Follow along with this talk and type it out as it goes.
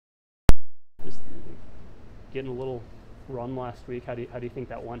getting a little run last week. How do you think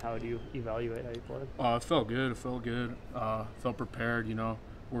that went? How do you evaluate how you played? It felt good. It felt good. Felt prepared. We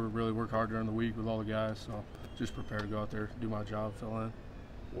really worked hard during the week with all the guys, so just prepared to go out there, do my job, fill in.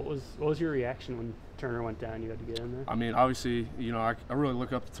 What was your reaction when Turner went down? You had to get in there. I mean, obviously, I really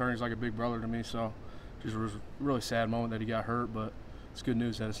look up to Turner. He's like a big brother to me, so just was a really sad moment that he got hurt, but it's good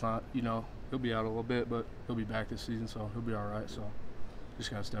news that it's not. He'll be out a little bit, but he'll be back this season, so he'll be all right. So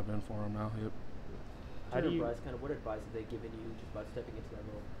just gotta step in for him now. Yep. Bryce, what advice have they given you just about stepping into that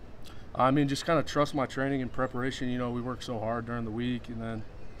role? I mean, just kind of trust my training and preparation. We work so hard during the week, and then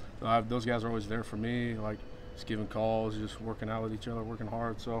those guys are always there for me, like just giving calls, just working out with each other, working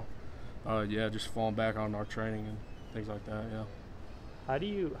hard. So, just falling back on our training and things like that. Yeah. How do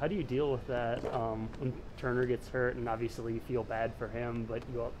you deal with that when Turner gets hurt, and obviously you feel bad for him, but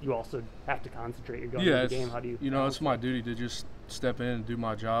you also have to concentrate. You're going to the game. How do you? It's my duty to just step in and do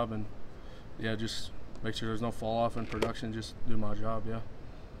my job, and just make sure there's no fall off in production. Just do my job. Yeah.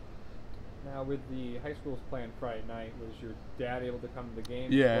 Now, with the high schools playing Friday night, was your dad able to come to the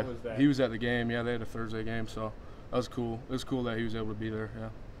game? Yeah, what was that? He was at the game. Yeah, they had a Thursday game, so that was cool. It was cool that he was able to be there. Yeah.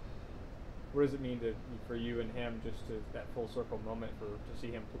 What does it mean for you and him, just that full circle moment to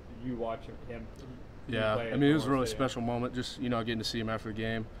see him, you watch him? Yeah, I mean, it was a really special moment. Just getting to see him after the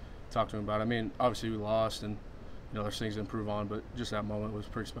game, talk to him about it. I mean, obviously we lost, and there's things to improve on, but just that moment was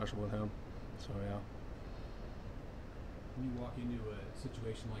pretty special with him. So yeah. When you walk into a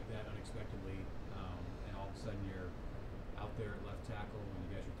situation like that unexpectedly, and all of a sudden you're out there at left tackle and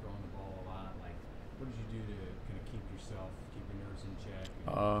you guys are throwing the ball a lot, like what did you do to kind of keep your nerves in check?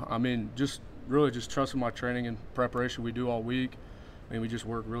 I mean, just trusting my training and preparation we do all week. I mean, we just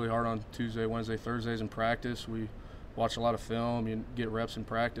work really hard on Tuesday, Wednesday, Thursdays in practice. We watch a lot of film, you get reps in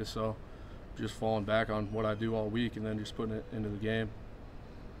practice, so just falling back on what I do all week and then just putting it into the game.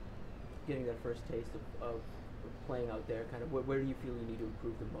 Getting that first taste of playing out there, kind of where do you feel you need to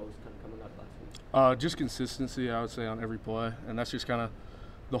improve the most kind of coming out last week? Just consistency, I would say, on every play, and that's just kind of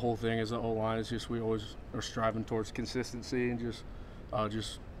the whole thing as the O-line. It's just we always are striving towards consistency and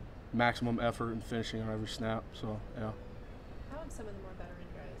just maximum effort and finishing on every snap. So yeah. How have some of the more veteran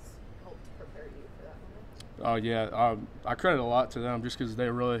guys helped prepare you for that moment? I credit a lot to them just because they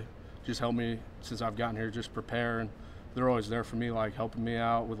really just helped me since I've gotten here, just prepare, and they're always there for me, like helping me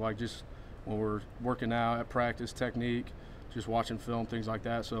out with like just when we're working out at practice, technique, just watching film, things like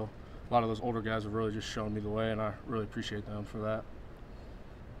that. So a lot of those older guys have really just shown me the way, and I really appreciate them for that.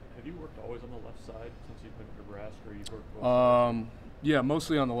 Have you worked always on the left side since you've been in Nebraska, or you've worked both sides? Yeah,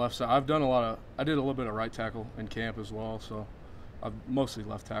 mostly on the left side. I did a little bit of right tackle in camp as well, so I've mostly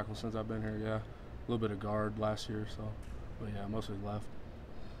left tackle since I've been here, yeah. A little bit of guard last year, so, but yeah, mostly left.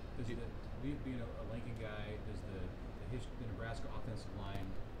 Being a Lincoln guy, does the Nebraska offensive line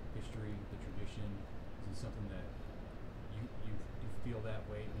history, the tradition, is it something that you feel that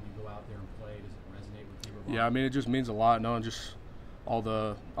way when you go out there and play? Does it resonate with you? Yeah, I mean, it just means a lot knowing just all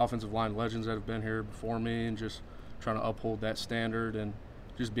the offensive line legends that have been here before me and just trying to uphold that standard, and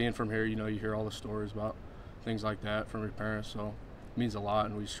just being from here, you hear all the stories about things like that from your parents, so it means a lot,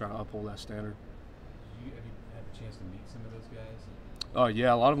 and we just try to uphold that standard. Have you had the chance to meet some of those guys?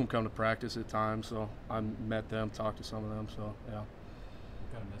 Yeah, a lot of them come to practice at times, so I met them, talked to some of them, so yeah.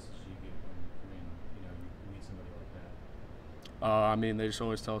 What kind of message do you get when you meet somebody like that? I mean, they just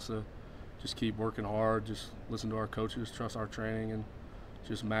always tell us to just keep working hard, just listen to our coaches, trust our training, and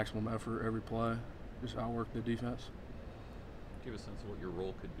just maximum effort every play, just outwork the defense. Give a sense of what your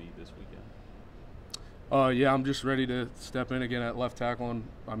role could be this weekend. Yeah, I'm just ready to step in again at left tackle, and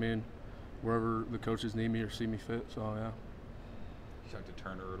I mean, wherever the coaches need me or see me fit, so yeah. You talked to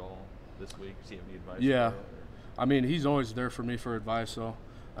Turner at all this week? Does he have any advice? Yeah, I mean, he's always there for me for advice, so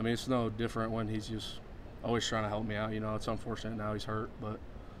I mean, it's no different when he's just always trying to help me out. It's unfortunate now he's hurt, but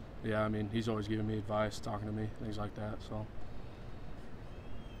yeah, I mean, he's always giving me advice, talking to me, things like that, so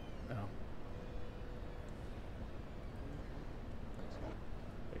yeah.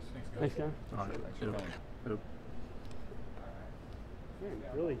 Thanks, guys. All right. Yep. Man,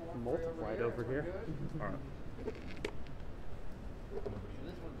 really multiplied over here. All right.